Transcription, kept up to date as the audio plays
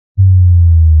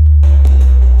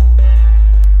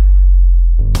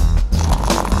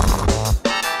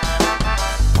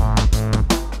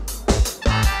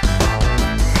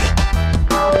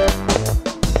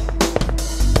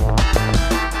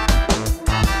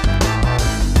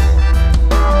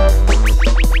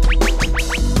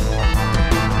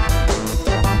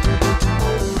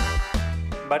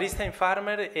Barista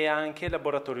Farmer è anche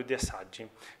laboratorio di assaggi.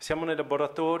 Siamo nel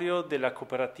laboratorio della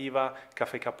cooperativa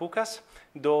Caffè Capucas,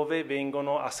 dove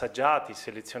vengono assaggiati,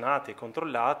 selezionati e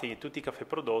controllati tutti i caffè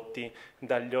prodotti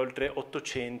dagli oltre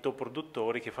 800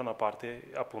 produttori che fanno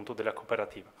parte appunto della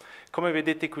cooperativa. Come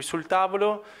vedete qui sul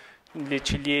tavolo, le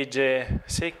ciliegie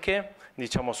secche,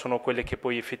 diciamo, sono quelle che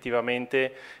poi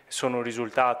effettivamente sono il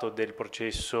risultato del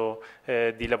processo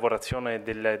di lavorazione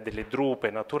delle drupe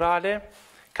naturale.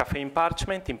 Caffè in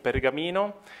parchment, in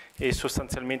pergamino, e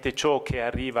sostanzialmente ciò che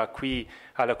arriva qui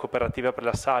alla cooperativa per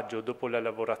l'assaggio dopo la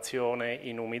lavorazione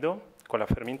in umido con la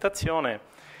fermentazione.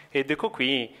 Ed ecco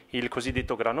qui il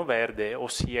cosiddetto grano verde,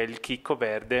 ossia il chicco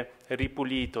verde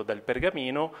ripulito dal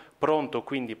pergamino, pronto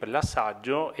quindi per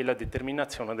l'assaggio e la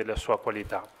determinazione della sua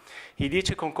qualità. I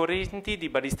 10 concorrenti di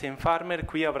Barista Farmer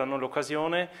qui avranno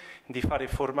l'occasione di fare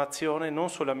formazione non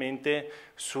solamente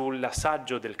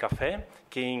sull'assaggio del caffè,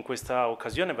 che in questa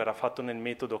occasione verrà fatto nel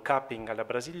metodo cupping alla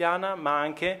brasiliana, ma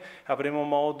anche avremo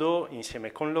modo,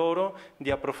 insieme con loro,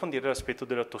 di approfondire l'aspetto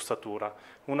della tostatura.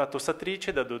 Una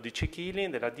tostatrice da 12 kg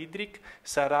della Didrik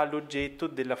sarà l'oggetto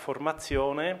della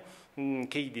formazione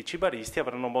che i 10 baristi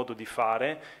avranno modo di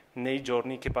fare nei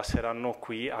giorni che passeranno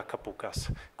qui a Capucas.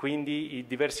 Quindi i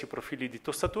diversi profili di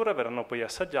tostatura verranno poi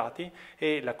assaggiati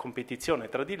e la competizione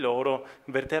tra di loro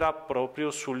verterà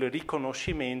proprio sul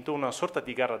riconoscimento, una sorta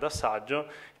di gara d'assaggio,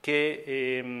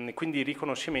 che quindi il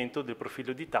riconoscimento del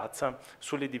profilo di tazza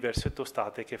sulle diverse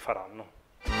tostate che faranno.